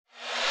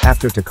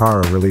after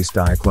Takara released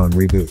Diaclone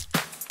Reboot.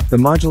 The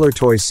modular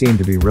toys seem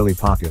to be really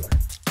popular.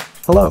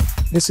 Hello,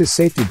 this is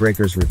Safety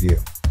Breakers Review.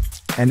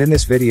 And in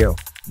this video,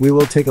 we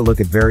will take a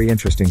look at very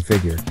interesting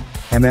figure,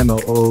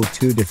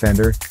 MM002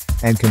 Defender,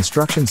 and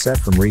construction set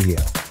from Rihio.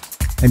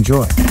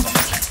 Enjoy!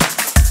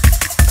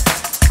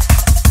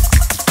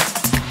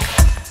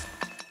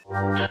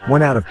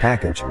 One out of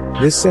package,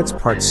 this set's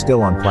parts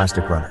still on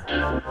plastic runner.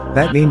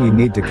 That means you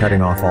need to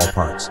cutting off all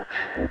parts.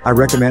 I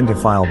recommend to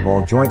file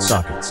ball joint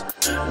sockets.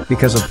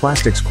 Because of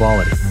plastic's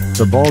quality,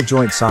 the ball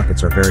joint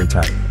sockets are very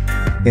tight.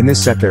 In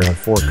this set there are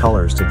 4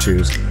 colors to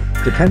choose,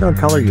 depend on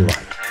color you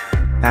like.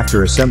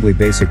 After assembly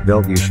basic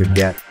build you should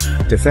get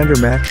Defender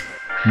Mech,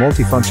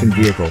 Multifunction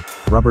Vehicle,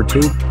 rubber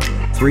tube,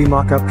 3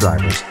 mock-up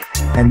drivers,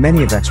 and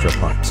many of extra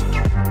parts.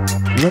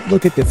 Let's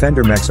look at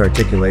Defender Mech's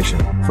articulation.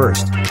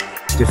 First,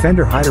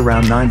 Defender height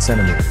around 9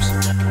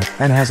 cm,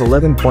 and has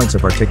 11 points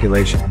of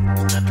articulation.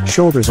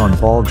 Shoulders on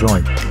ball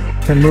joint,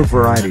 can move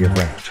variety of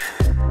range.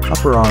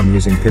 Upper arm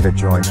using pivot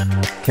joint,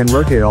 can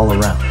rotate all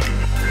around.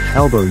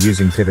 Elbow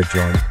using pivot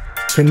joint,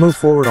 can move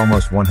forward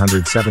almost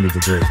 170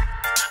 degrees.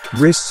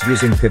 Wrists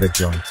using pivot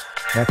joint,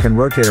 that can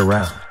rotate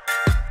around.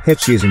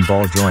 Hips using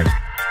ball joint,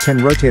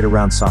 can rotate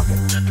around socket.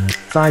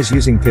 Thighs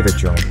using pivot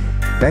joint,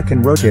 that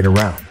can rotate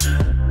around.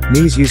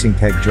 Knees using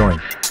peg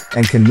joint,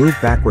 and can move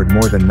backward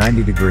more than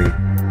 90 degrees,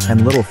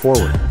 and little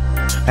forward.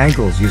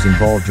 Ankles using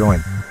ball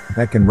joint,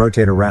 that can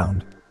rotate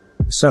around.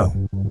 So,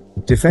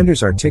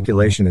 Defender's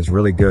articulation is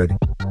really good,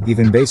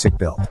 even basic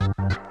build.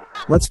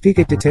 Let's peek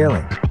at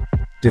detailing.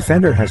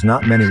 Defender has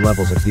not many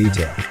levels of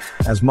detail,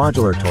 as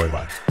modular toy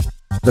like.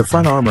 The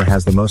front armor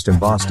has the most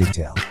embossed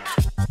detail.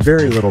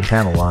 Very little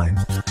panel line.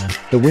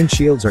 The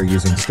windshields are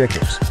using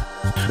stickers.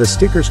 The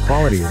stickers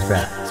quality is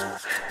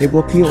bad. It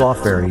will peel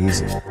off very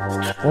easy.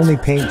 Only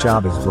paint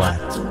job is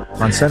black,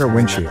 on center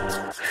windshield.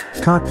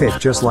 Cockpit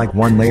just like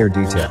one layer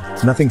detail,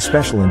 nothing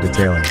special in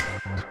detailing.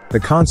 The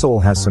console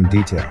has some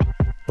detail,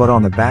 but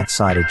on the back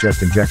side it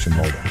just injection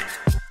molding.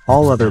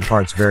 All other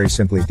parts very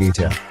simply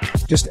detailed,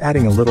 just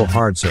adding a little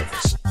hard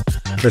surface.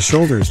 The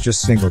shoulders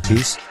just single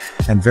piece,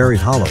 and very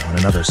hollow on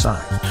another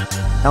side.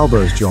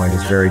 Elbows joint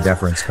is very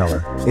deference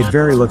color, it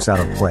very looks out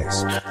of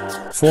place.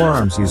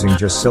 Forearms using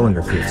just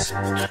cylinder piece.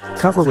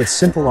 Cover with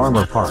simple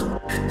armor part.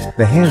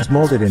 The hands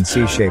molded in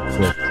C-shaped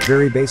with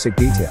very basic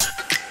detail.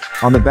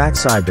 On the back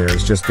side there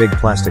is just big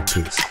plastic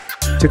piece.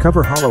 To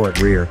cover hollow at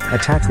rear,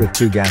 attached with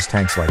 2 gas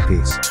tanks like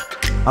piece.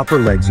 Upper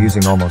legs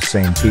using almost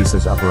same piece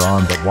as upper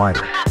arm but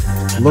wider.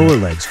 Lower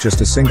legs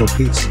just a single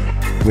piece,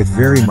 with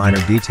very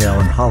minor detail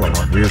and hollow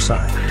on rear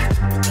side.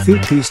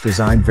 Feet piece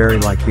designed very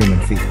like human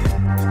feet.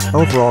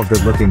 Overall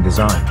good looking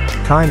design,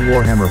 kind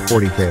Warhammer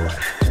 40k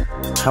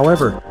like.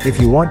 However, if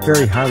you want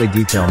very highly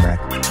detailed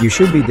mech, you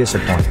should be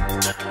disappointed.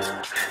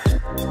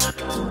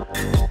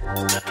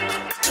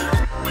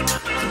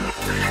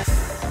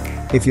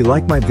 If you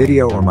like my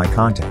video or my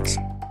contents,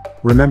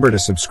 remember to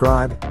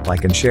subscribe,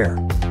 like and share.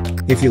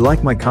 If you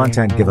like my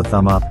content give a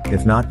thumb up,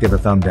 if not give a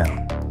thumb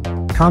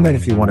down. Comment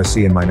if you want to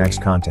see in my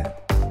next content.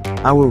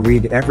 I will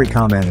read every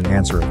comment and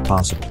answer if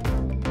possible.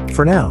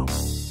 For now,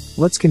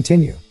 let's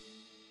continue.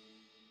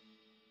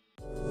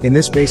 In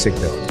this basic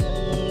build,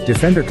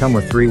 Defender come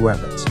with 3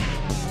 weapons.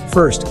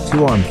 First,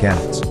 2 arm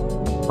cannons.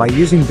 By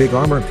using big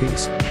armor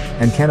piece,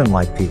 and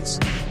cannon-like piece,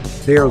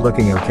 they are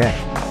looking okay.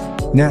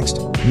 Next,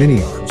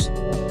 mini arms.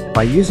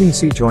 By using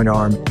C-joint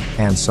arm,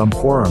 and some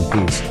forearm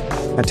piece,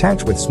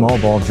 attached with small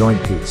ball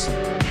joint piece.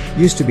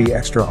 Used to be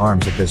extra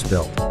arms of this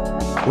build.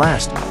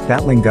 Last,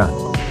 Gatling gun.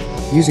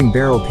 Using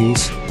barrel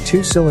piece,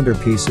 2 cylinder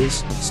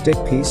pieces, stick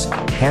piece,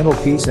 handle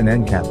piece and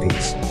end cap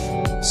piece.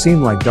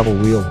 Seem like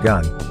double-wheeled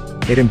gun.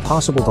 It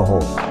impossible to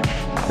hold.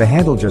 The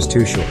handle just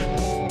too short.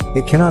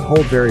 It cannot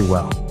hold very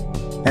well.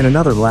 And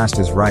another last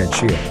is riot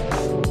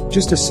shield.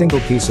 Just a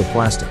single piece of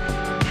plastic.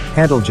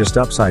 Handle just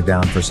upside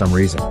down for some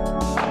reason.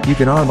 You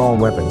can arm all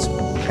weapons,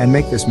 and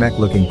make this mech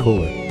looking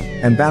cooler,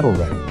 and battle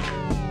ready.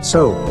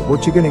 So,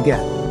 what you gonna get?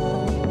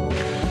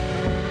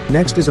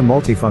 Next is a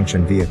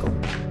multifunction vehicle.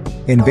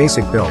 In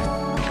basic build,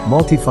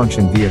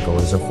 multifunction vehicle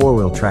is a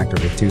 4-wheel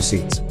tractor with 2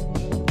 seats.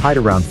 Height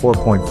around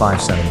 4.5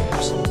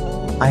 centimeters.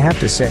 I have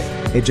to say,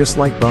 it just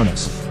like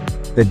bonus.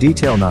 The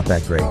detail not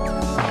that great.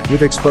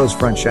 With exposed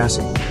front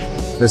chassis.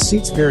 The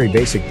seats very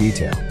basic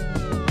detail.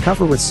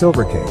 Cover with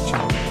silver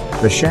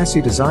cage. The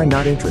chassis design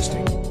not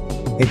interesting.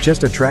 It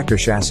just a tractor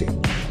chassis.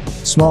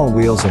 Small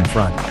wheels in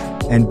front,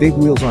 and big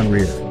wheels on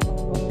rear.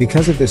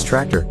 Because of this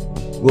tractor,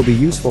 will be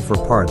useful for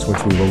parts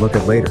which we will look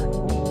at later.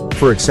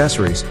 For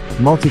accessories,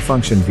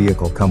 multifunction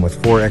vehicle come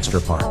with 4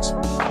 extra parts.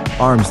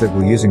 Arms that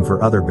we're using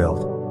for other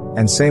build,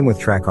 and same with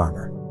track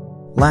armor.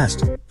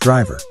 Last,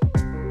 driver.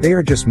 They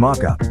are just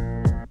mock-up.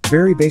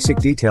 Very basic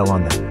detail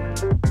on them.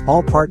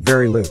 All part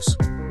very loose.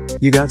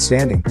 You got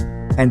standing,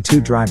 and 2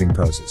 driving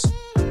poses.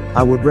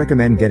 I would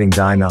recommend getting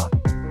die knot,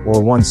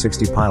 or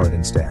 160 pilot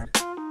instead.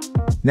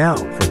 Now,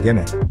 for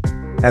Gimmick.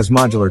 As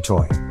modular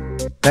toy.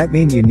 That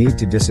means you need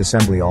to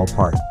disassembly all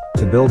part,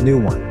 to build new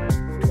one.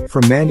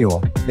 From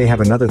manual, they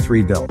have another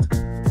 3 build.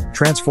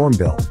 Transform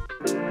build.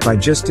 By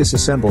just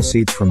disassemble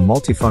seats from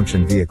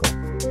Multifunction Vehicle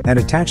and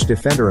attach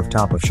defender of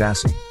top of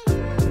chassis.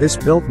 This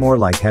built more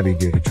like heavy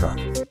duty truck.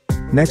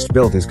 Next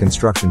build is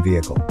Construction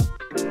Vehicle.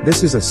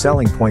 This is a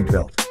selling point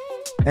build.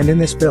 And in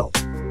this build,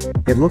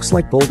 it looks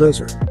like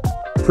bulldozer.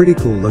 Pretty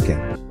cool looking.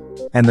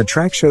 And the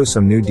track shows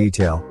some new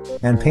detail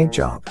and paint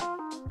job.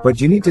 But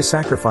you need to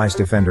sacrifice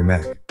defender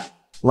mech.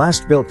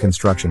 Last built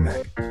construction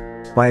mech.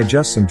 By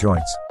adjust some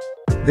joints.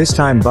 This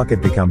time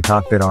bucket become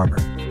cockpit armor.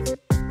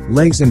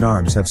 Legs and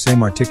arms have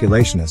same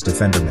articulation as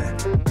defender mech.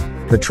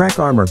 The track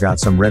armor got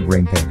some red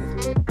ring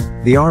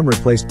painted. The arm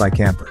replaced by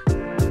camper.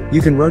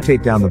 You can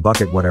rotate down the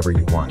bucket whatever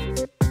you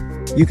want.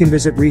 You can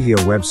visit Rihio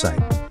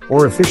website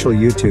or official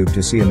YouTube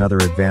to see another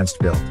advanced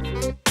build,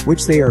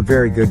 which they are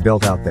very good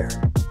built out there.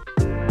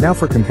 Now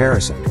for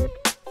comparison.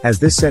 As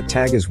this set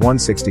tag is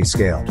 160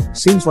 scale,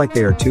 seems like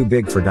they are too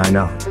big for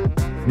dyno.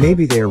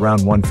 Maybe they are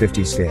around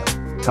 150 scale.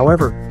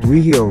 However,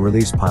 Rihio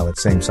released pilot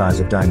same size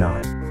of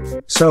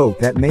dyno. So,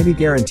 that maybe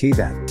guarantee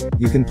that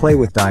you can play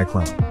with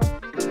Diaclone.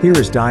 Here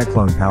is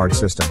Diaclone powered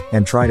system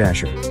and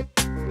Tridasher.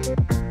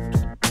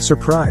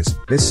 Surprise,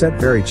 this set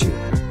very cheap.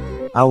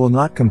 I will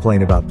not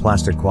complain about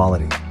plastic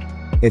quality.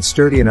 It's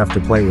sturdy enough to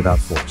play without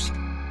force.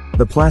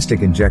 The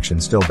plastic injection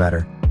still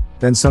better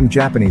than some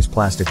Japanese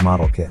plastic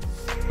model kit.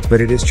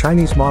 But it is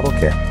Chinese model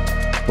kit.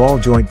 Ball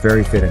joint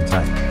very fit and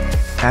tight.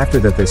 After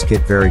that this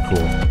kit very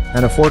cool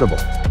and affordable.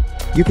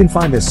 You can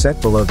find this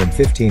set below than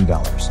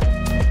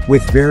 $15.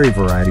 With very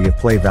variety of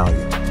play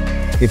value.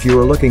 If you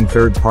are looking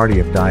third party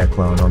of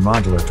Diaclone or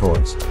modular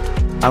toys,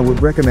 I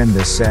would recommend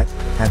this set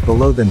at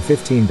below than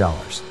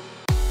 $15.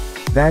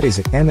 That is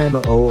an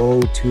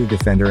MM002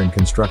 Defender and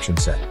Construction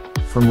set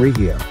from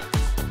Rihio.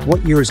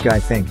 What yours guy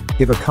think?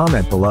 Give a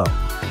comment below.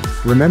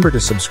 Remember to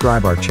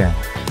subscribe our channel.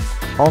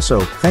 Also,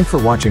 thanks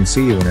for watching,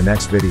 see you in the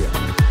next video.